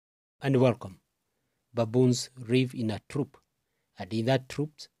And welcome. Baboons live in a troop, and in that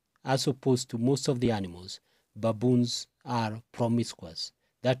troop, as opposed to most of the animals, baboons are promiscuous.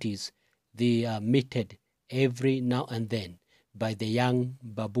 That is, they are mated every now and then by the young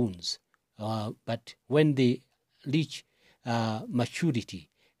baboons. But when they reach maturity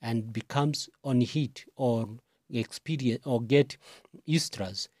and becomes on heat or experience or get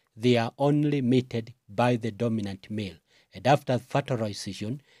estrus, they are only mated by the dominant male. And after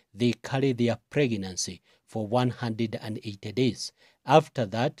fertilization, they carry their pregnancy for 180 days. After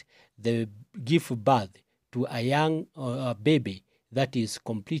that, they give birth to a young baby that is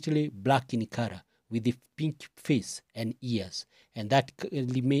completely black in color with a pink face and ears. And that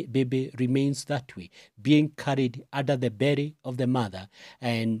baby remains that way, being carried under the belly of the mother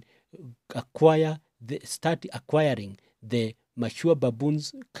and start acquiring the mature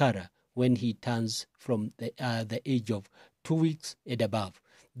baboon's color when he turns from the age of 2 weeks and above.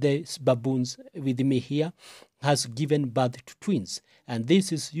 The baboons with me here has given birth to twins, and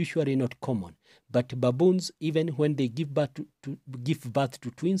this is usually not common. But baboons, even when they give birth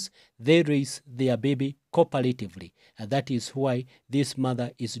to twins, they raise their baby cooperatively, and that is why this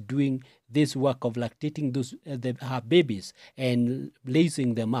mother is doing this work of lactating her babies and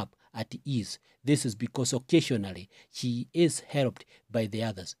raising them up at ease. This is because occasionally she is helped by the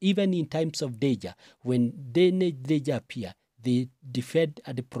others. Even in times of danger, when danger appear, they defend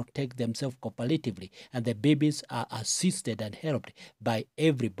and protect themselves cooperatively, and the babies are assisted and helped by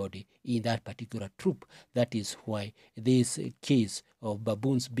everybody in that particular troop. That is why this case of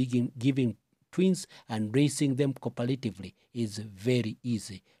baboons giving twins and raising them cooperatively is very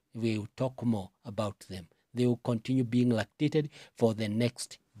easy. We will talk more about them. They will continue being lactated for the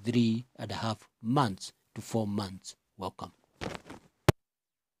next 3.5 months to 4 months. Welcome.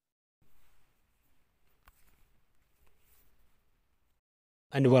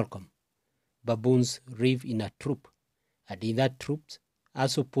 And welcome. Baboons live in a troop, and in that troop,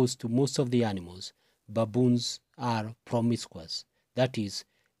 as opposed to most of the animals, baboons are promiscuous. That is,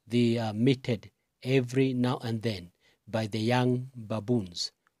 they are mated every now and then by the young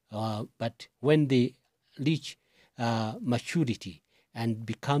baboons. But when they reach maturity and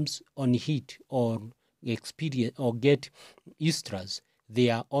becomes on heat or experience or get estrus, they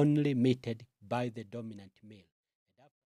are only mated by the dominant male.